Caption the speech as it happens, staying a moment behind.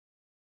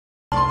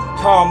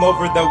calm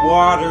over the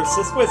waters.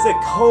 This was a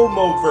comb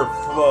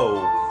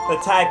overflow,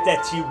 the type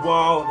that you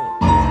wanted,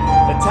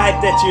 the type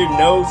that you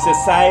know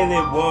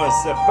society wants.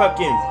 The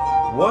fucking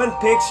one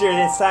picture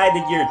inside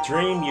of your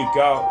dream you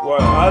got, while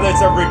others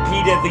are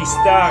repeatedly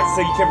stalked, so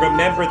you can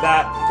remember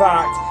that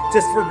fact.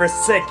 Just for a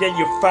second,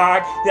 you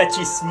fog that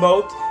you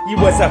smoked, you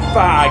was a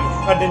fog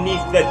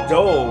underneath the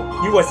dough.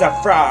 You was a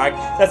frog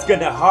that's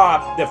gonna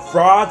hop. The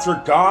frauds were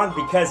gone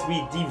because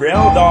we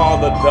derailed all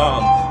of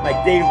them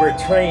like they were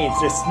trains.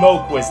 Their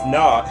smoke was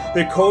not,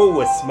 their coal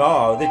was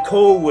small, their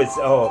coal was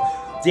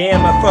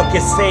damn, I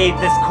fucking saved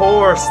this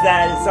course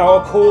that is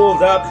all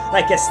coiled up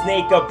like a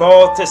snake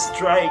about to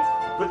strike.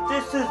 But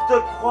this is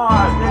the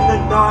quad and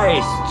the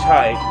nice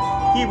type.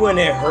 He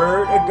wouldn't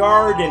hurt a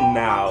garden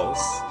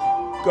mouse.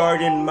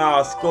 Garden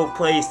mouse go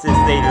places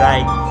they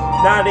like,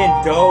 not in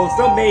those.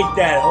 Don't make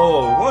that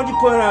hole. Why don't you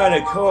put on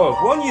a coat?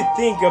 Why don't you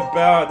think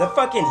about the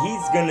fucking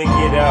heat's gonna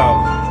get out?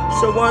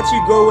 So why don't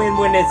you go in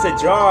when it's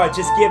ajar?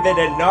 Just give it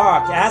a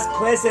knock. Ask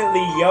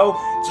pleasantly, yo,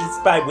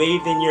 just by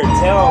waving your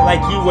tail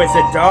like you was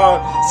a dog.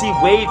 See,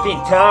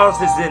 waving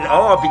tails isn't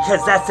all,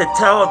 because that's a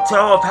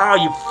telltale of how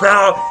you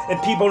felt, and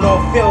people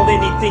don't feel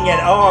anything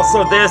at all.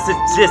 So there's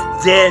just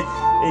dead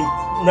and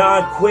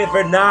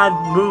non-quiver,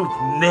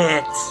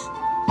 non-movement.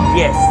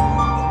 Yes,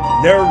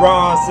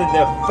 neurons in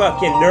the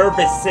fucking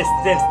nervous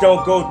systems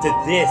don't go to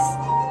this.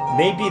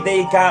 Maybe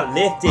they got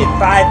lifted.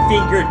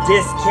 5-finger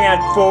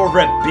discount for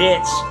a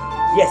bitch.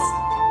 Yes,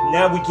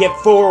 now we get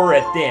 4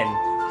 of them.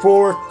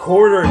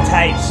 4-quarter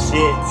type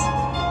shit.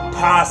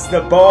 Pass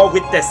the ball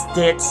with the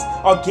sticks.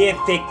 I'll give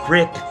it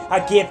grip. I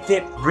give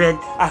it rent.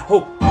 I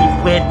hope we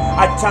win.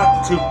 I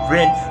talk to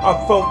Rin.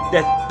 I'll phone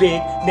the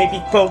big,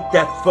 maybe phone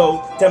the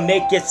foe. To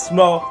make it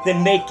small,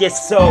 then make it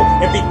so.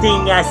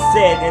 Everything I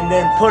said, and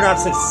then put on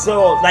some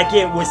salt like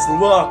it was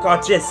luck.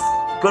 I'm just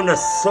gonna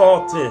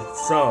salt it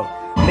some.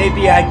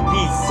 Maybe I'd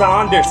be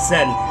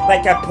Saunderson,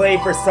 like I play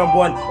for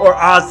someone, or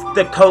Oz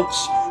the coach.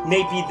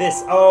 Maybe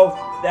this all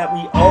that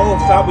we all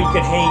thought we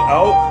could hang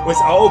out was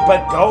all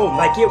but gold,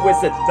 like it was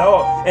a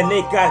thought, and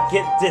they got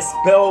get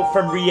dispelled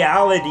from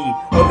reality,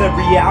 or the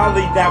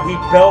reality that we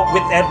built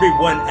with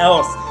everyone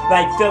else,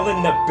 like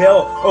filling the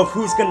bill of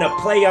who's gonna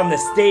play on the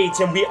stage,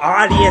 and we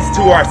audience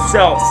to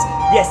ourselves.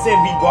 Yes, and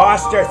we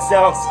watched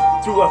ourselves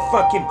through a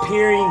fucking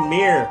peering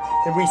mirror,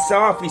 and we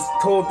saw if we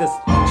told the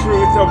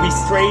truth or we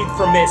strayed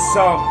from it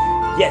some.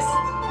 Yes,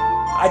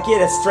 I get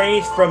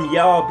estranged from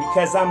y'all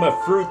because I'm a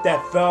fruit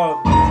that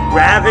fell.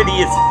 Gravity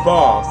is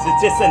false.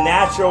 It's just a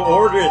natural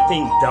order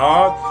thing,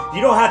 dog. You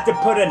don't have to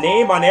put a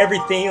name on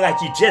everything like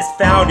you just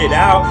found it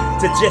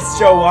out to just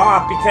show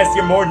off because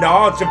you're more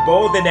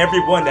knowledgeable than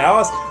everyone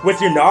else.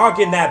 With your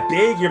noggin that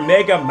big, you're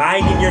mega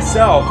minding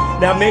yourself.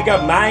 Now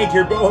mega mind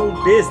your own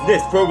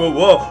business for a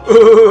while.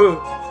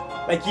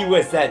 Like you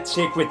was that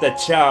chick with the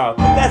child.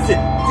 But that's a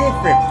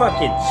different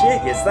fucking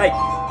chick. It's like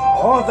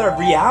all the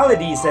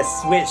realities that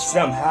switched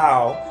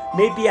somehow.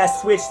 Maybe I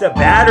switched the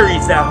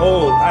batteries that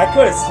hold. I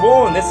could have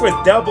sworn this was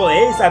double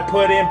A's I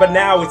put in, but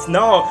now it's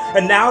no.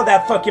 And now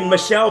that fucking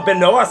Michelle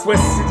Benoist was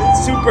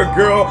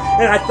Supergirl,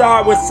 and I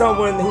thought it was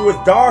someone who was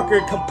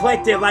darker,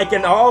 complected like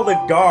an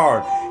olive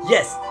garden.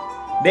 Yes,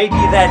 maybe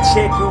that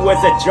chick who was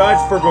a judge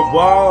for a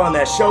while on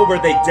that show where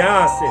they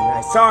danced, and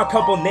I saw a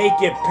couple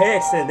naked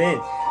pics, and then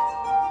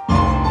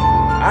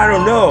I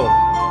don't know.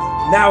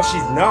 Now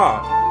she's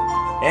not.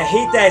 And I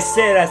hate that I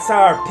said I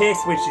saw her pics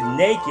when she's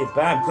naked,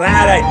 but I'm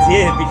glad I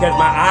did because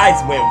my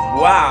eyes went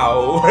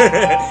wow.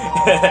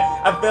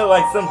 I felt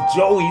like some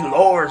Joey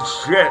Lord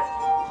shit.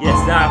 Yes,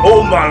 not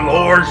oh my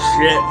Lord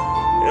shit.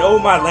 And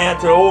oh my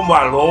lantern, oh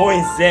my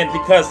loins then,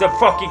 because they're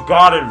fucking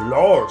God and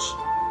Lords.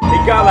 They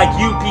got like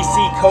UPC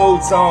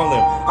codes on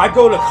them. I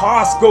go to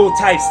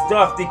Costco type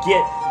stuff to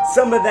get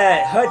some of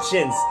that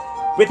Hutchins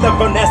with the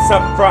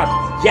Vanessa front.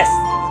 Yes.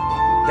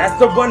 That's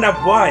the one I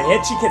want,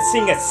 and she can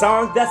sing a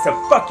song. That's a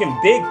fucking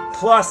big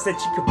plus that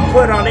you could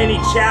put on any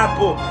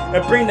chapel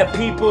and bring the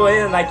people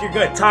in like you're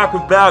gonna talk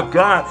about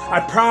God. I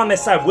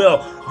promise I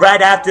will,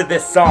 right after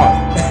this song.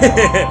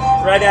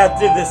 Right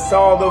after this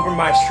song over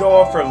my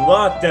shoulder for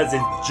luck does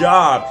its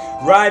job.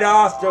 Right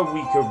after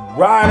we could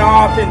ride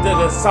off into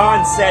the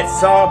sunset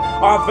song,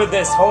 off of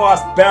this horse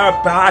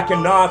bareback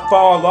and not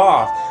fall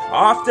off.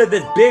 After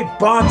this big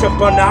bunch of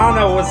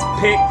banana was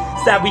picked,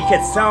 that we could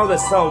sell to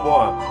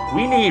someone.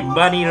 We need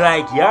money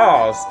like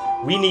y'all's.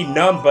 We need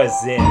numbers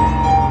in.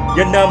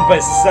 Your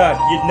numbers suck.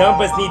 Your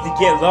numbers need to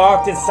get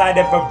locked inside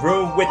of a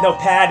room with no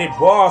padded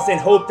walls and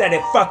hope that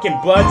it fucking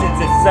bludgeons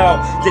itself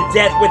to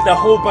death with a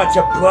whole bunch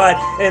of blood,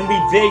 and we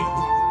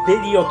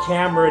video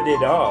cameraed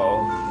it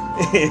all.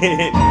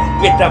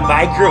 With a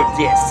micro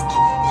disc.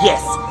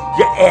 Yes,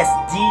 your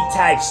SD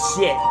type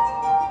shit.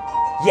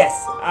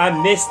 Yes,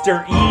 I'm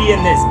Mr. E in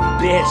this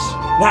bitch.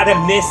 Not a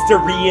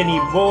mystery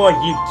anymore,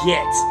 you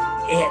get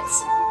it.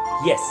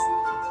 Yes.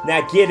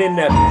 Now get in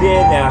the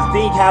bin. Now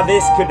think how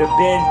this could have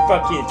been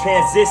fucking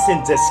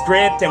transitioned to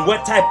script and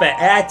what type of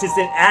actors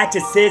and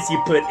actresses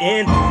you put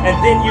in. And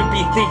then you'd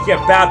be thinking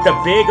about the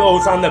big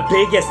O's on the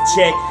biggest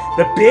chick.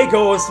 The big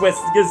O's was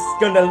just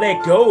gonna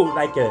let go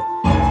like a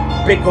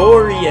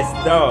Gregorious,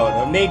 dog,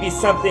 or maybe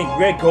something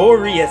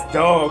Gregorious,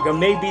 dog, or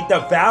maybe the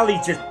valley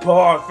just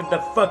bought for the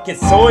fucking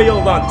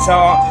soil on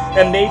top,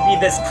 and maybe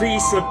this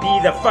crease would be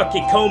the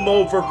fucking come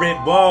over it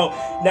won't.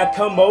 Now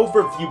come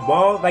over if you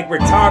want, like we're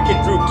talking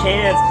through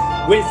cans.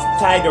 Whiz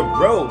tied a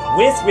rope,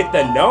 whiz with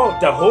the note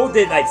to hold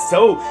it like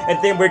so, and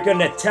then we're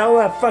gonna tell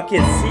our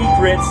fucking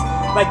secrets.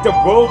 Like the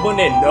world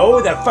wouldn't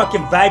know that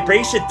fucking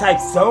vibration type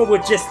zone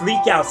would just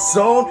leak out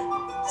soon.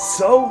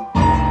 So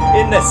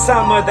in the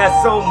summer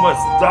that's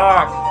almost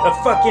dark. The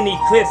fucking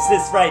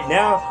eclipses right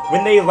now,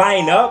 when they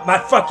line up, my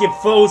fucking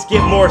flows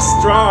get more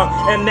strong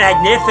and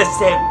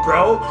magnificent,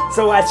 bro.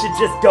 So I should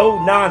just go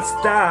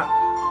non-stop.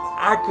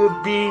 I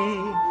could be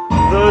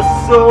the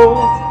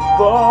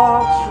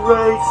soapbox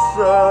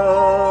racer.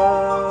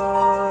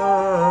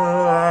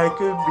 I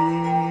could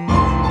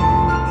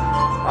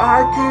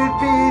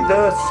be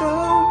the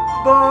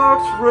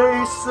soapbox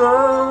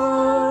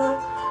racer.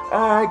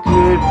 I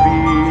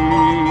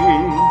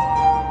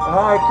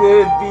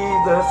could be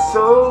the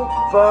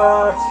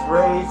soapbox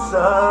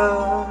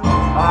racer.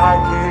 I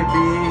could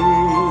be.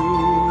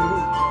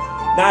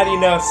 Not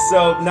enough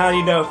soap, not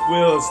enough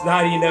wheels,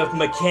 not enough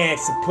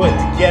mechanics to put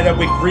together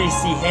with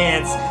greasy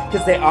hands.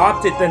 Cause they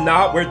opted to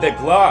not wear the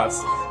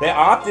gloves. They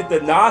opted to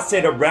not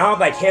sit around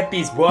like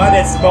hippies would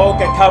and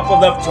smoke a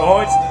couple of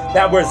joints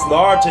that were as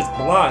large as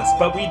blunts.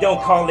 But we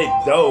don't call it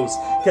those,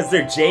 cause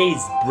they're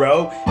J's,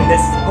 bro. And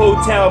this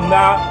Hotel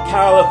Mount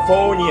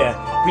California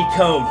we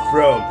come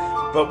from.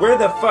 But where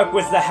the fuck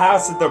was the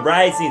house of the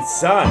rising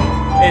sun?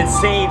 In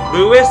St.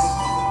 Louis?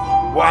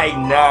 Why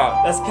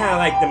not? That's kind of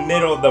like the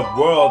middle of the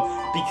world,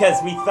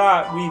 because we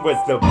thought we was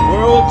the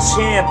world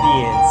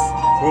champions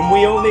when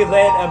we only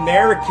let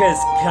Americans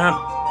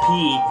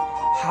compete.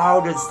 How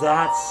does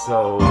that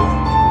so?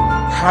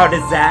 How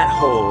does that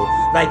hold?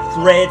 Like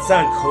threads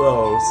on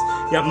clothes,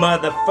 your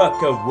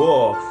motherfucker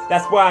wool.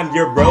 That's why I'm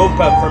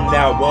Europa from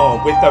now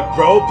on. With a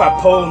rope I'm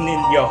pulling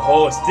in your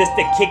horse just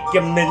to kick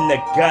him in the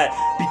gut.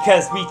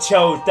 Because we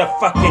chose the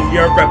fucking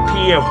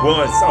European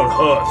ones on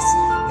hoofs.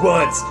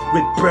 Ones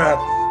with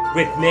breath,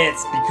 with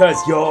mitts. Because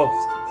yours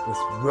was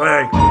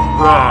rank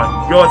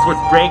raw. Yours was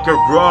rank or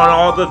raw.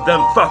 All of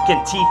them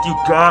fucking teeth you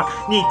got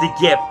need to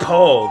get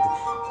pulled.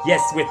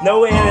 Yes, with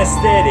no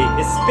anesthetic,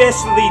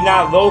 especially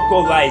not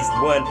localized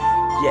one.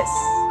 Yes,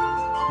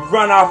 you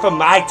run off of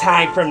my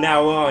time from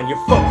now on. Your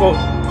fucko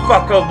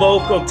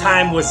local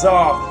time was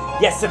off.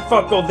 Yes, the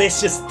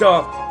fuckolicious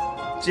stuff.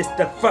 Just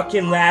the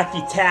fucking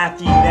laffy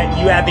taffy that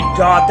you haven't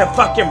got the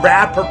fucking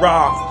rapper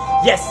off.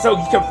 Yes, so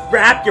you can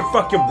rap your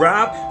fucking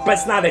rap, but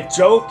it's not a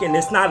joke and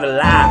it's not a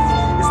laugh.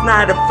 It's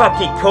not a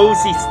fucking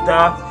cozy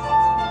stuff.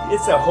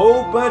 It's a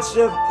whole bunch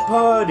of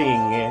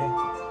pudding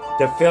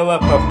to fill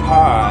up a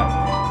pot.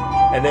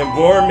 And then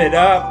warm it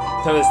up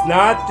till it's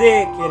not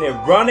thick and it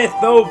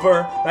runneth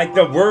over like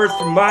the words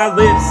from my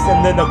lips.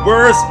 And then the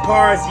worst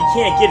part is you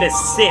can't get a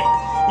sip,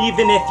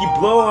 even if you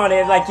blow on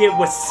it like it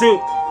was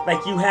soup,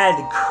 like you had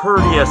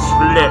courteous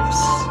lips.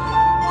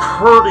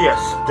 Courteous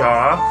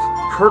stuff.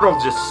 Hurdle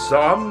just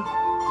some.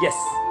 Yes.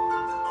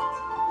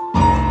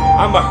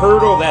 I'm a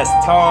hurdle that's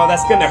tall,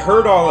 that's gonna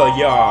hurt all of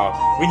y'all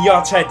when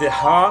y'all try to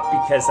hop,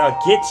 because I'll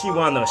get you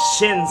on those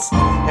shins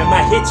and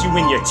might hit you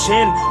in your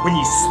chin when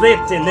you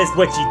slipped and this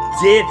what you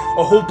did,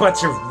 a whole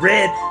bunch of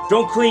red.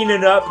 Don't clean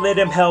it up, let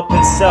him help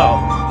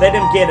himself. Let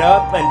him get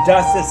up and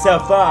dust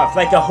himself off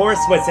like a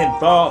horse was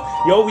involved.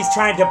 You're always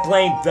trying to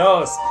blame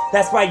those,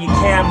 that's why you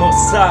camels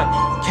suck.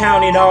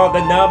 Counting all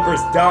the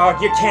numbers,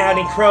 dog. You're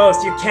counting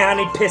crows, you're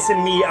counting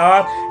pissing me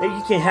off. And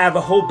you can have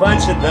a whole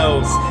bunch of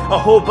those, a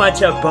whole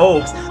bunch of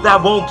bulbs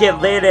that won't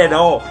get lit at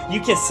all. You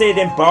can sit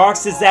in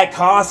boxes at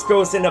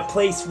Costco's in a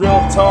place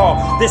real tall.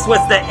 This was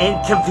the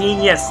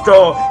inconvenience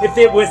store. If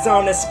it was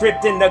on a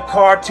script in the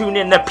cartoon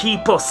and the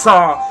people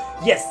saw.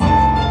 Yes,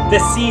 the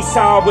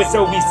seesaw was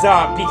always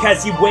up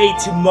because you weighed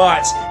too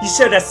much. You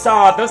should have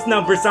saw those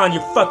numbers on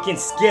your fucking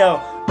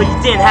scale, but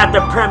you didn't have the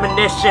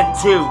premonition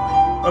to.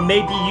 Or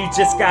maybe you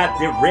just got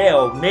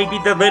derailed. Maybe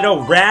the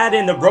little rat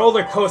in the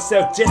roller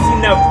coaster just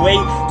enough weight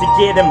to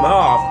get him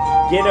off.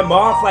 Get him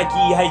off like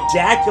he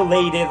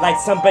ejaculated, like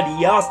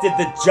somebody else did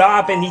the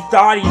job and he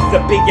thought he's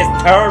the biggest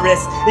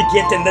terrorist. He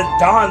get in the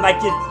dawn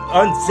like it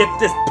unzipped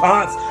his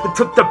pants and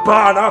took the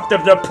bond off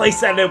of the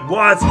place that it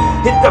was.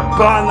 Hit the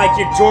bond like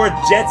your George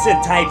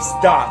Jetson type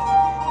stuff.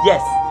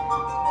 Yes,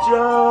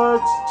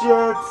 George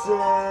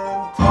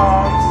Jetson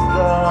type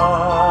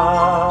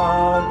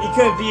stuff. You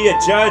couldn't be a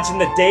judge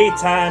in the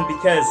daytime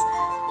because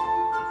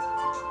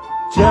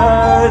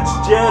Judge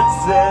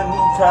Jetson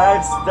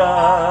type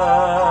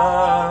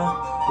stuff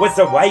was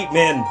a white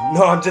man.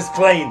 No, I'm just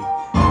playing.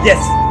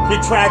 Yes,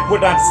 retract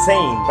what I'm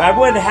saying, but I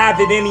wouldn't have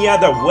it any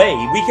other way.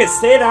 We could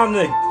sit on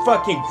the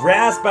fucking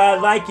grass, but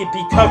I'd like it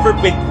be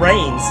covered with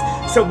grains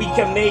so we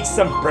can make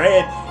some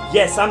bread.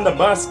 Yes, I'm the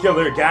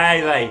muscular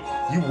guy, like,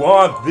 you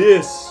want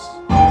this.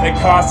 It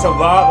costs a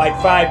lot, like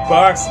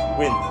 $5,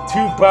 when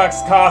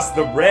 $2 costs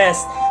the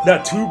rest. The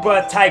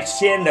tuba type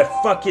shit in the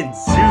fucking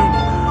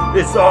zoo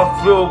is all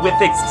filled with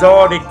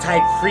exotic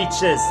type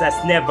creatures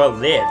that's never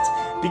lived.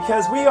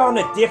 Because we on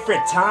a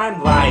different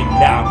timeline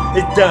now.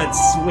 It done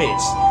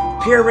switched.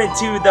 Peer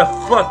into the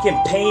fucking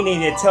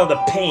painting until the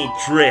paint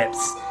drips.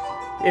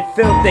 It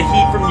felt the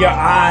heat from your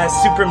eyes,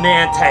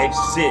 Superman type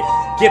shit.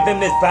 Give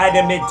him his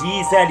vitamin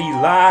D's that he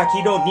like.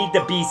 He don't need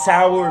to be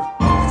solar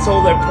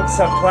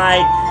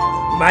supplied.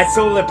 My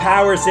solar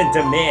power's in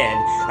demand.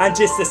 I'm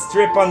just a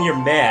strip on your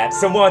map.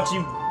 So won't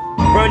you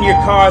run your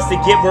cars to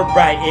get where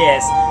I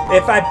is?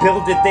 If I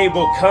build it, they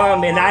will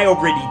come, and I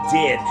already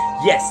did.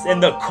 Yes,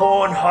 and the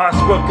corn husks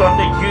we're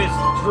gonna use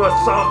for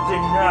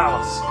something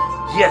else.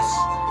 Yes,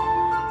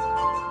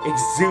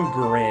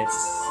 exuberance.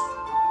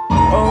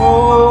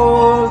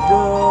 All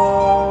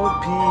the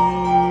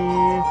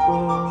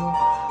people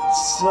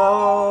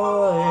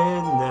saw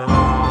it now,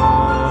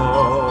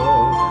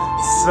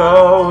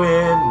 saw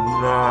it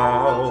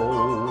now.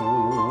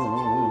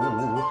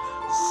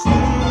 See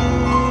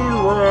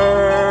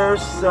where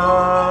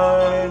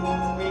sun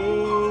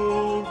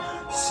means,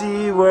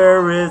 see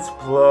where it's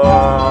blood.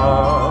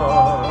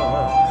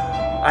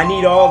 I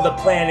need all the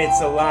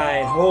planets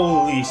aligned.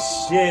 Holy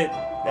shit,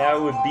 that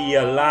would be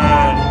a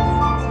line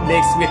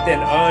mixed with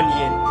an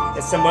onion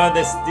and some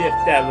other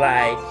stuff that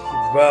like,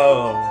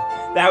 bro,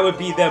 that would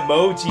be the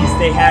emojis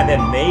they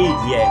haven't made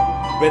yet.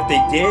 But if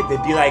they did,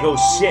 they'd be like, oh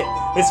shit,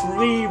 let's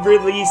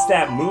re-release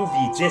that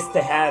movie just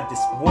to have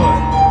this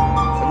one.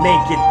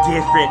 Make it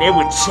different. It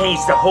would change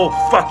the whole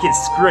fucking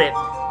script.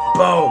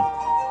 Boom.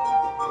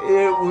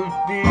 It would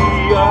be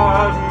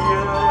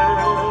audience.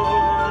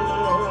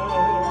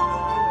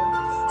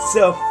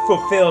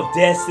 Self-fulfilled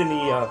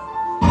destiny of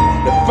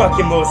the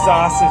fucking most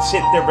awesome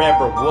shit there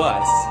ever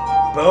was.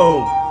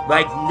 Boom.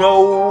 Like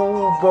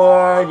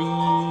nobody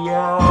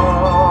else.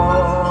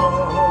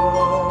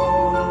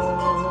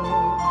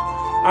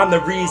 I'm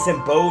the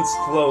reason boats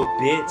float,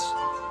 bitch.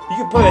 You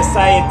can put a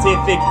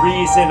scientific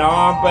reason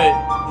on, but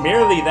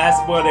merely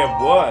that's what it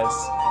was.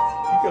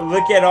 You can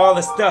look at all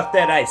the stuff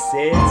that I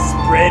said,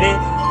 spread it,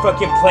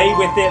 fucking play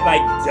with it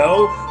like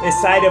dough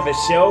inside of a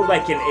shell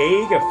like an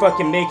egg, or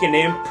fucking make an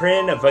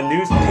imprint of a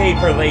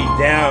newspaper laid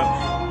down,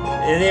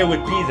 and it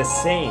would be the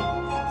same.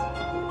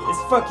 It's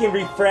fucking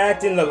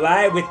refracting the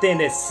light within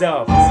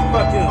itself. It's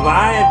fucking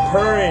lion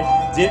purring.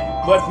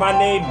 Was my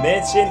name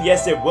mentioned?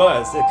 Yes, it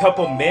was. A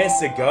couple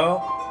minutes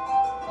ago.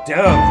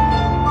 Dumb.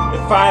 It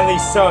finally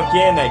sunk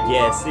in, I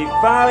guess. They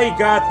finally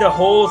got the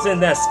holes in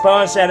the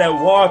sponge that I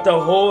want to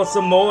hold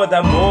some more of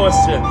the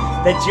moisture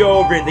that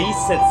you'll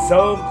release it.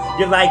 So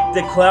you're like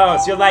the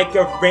clouds, you're like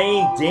a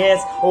rain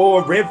dance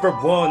or a river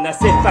one.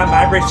 That's if I'm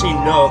Irish, you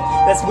know.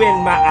 That's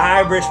when my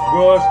Irish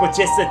words would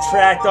just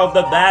attract all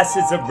the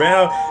lasses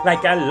around.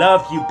 Like I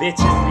love you bitches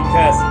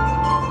because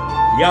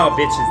y'all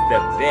bitches the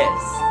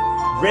best.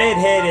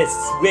 Redheaded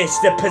switch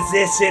to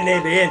position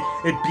it in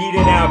and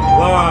beating out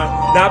blonde.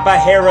 Not by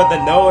hair or the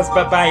nose,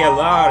 but by a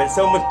lot. It's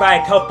almost by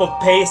a couple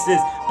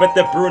paces, but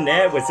the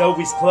brunette was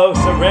always close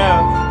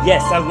around.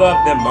 Yes, I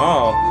love them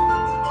all.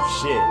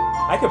 Shit,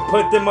 I could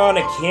put them on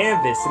a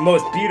canvas, the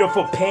most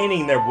beautiful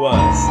painting there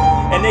was.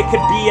 And it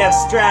could be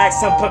abstract,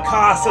 some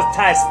Picasso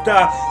type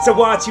stuff. So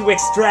why don't you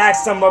extract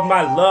some of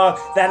my love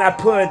that I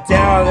put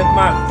down and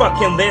my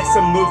fucking lips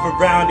will move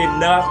around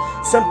enough.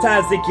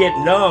 Sometimes they get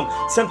numb,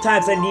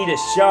 sometimes I need a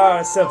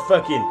shot, some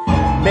fucking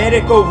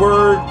medical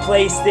word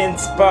placed in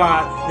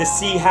spot to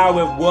see how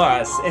it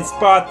was. And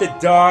spot the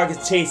dog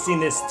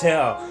chasing his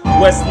tail.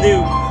 What's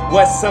new?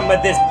 What's some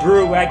of this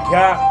brew I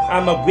got?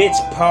 I'm a witch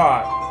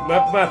pot.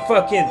 My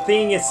fucking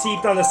thing is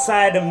seeped on the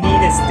side of me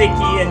and it's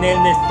sticky, and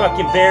then it's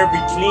fucking very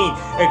clean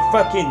and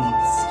fucking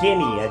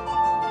skinny.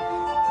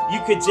 You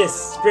could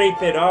just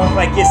scrape it off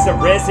like it's a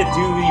residue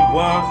you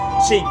want.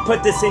 Shit,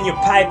 put this in your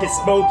pipe and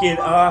smoke it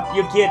up.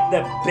 You get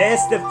the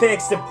best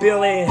effects of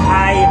billing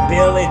high and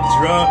billing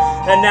drunk.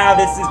 And now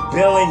this is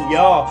billing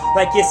y'all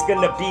like it's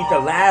gonna be the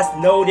last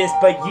notice,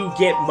 but you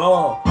get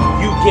more.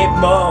 You get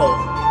more.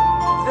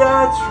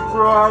 That's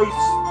right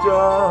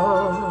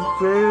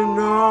stuff and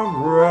the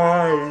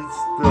right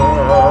stuff.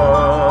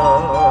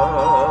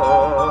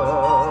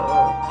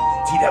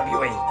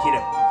 TWA, get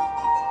him.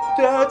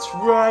 That's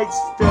right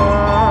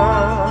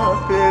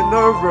stuff and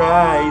the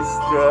right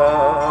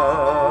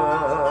stuff.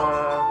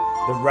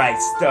 The right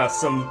stuff,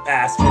 some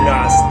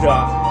astronaut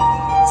stuff.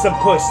 Some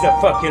push the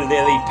fucking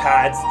lily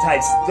pads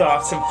type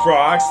stuff. Some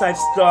frogs type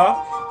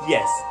stuff.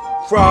 Yes,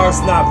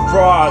 frogs not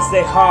frogs.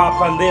 They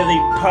hop on lily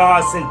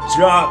paws and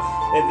jump.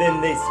 And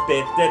then they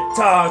spit their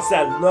tongues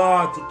that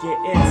long to get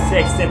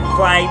insects in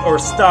flight or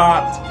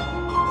stopped.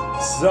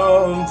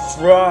 Some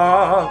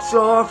frogs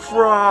are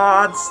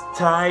frauds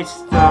type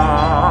stuff.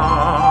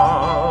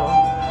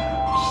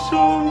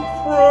 Some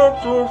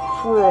frogs are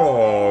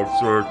frauds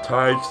or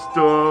type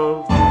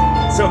stuff.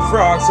 Some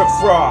frogs are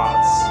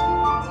frauds.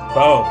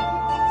 Boom.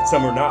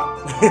 Some are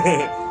not.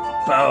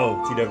 Boom.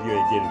 TWA,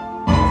 get it.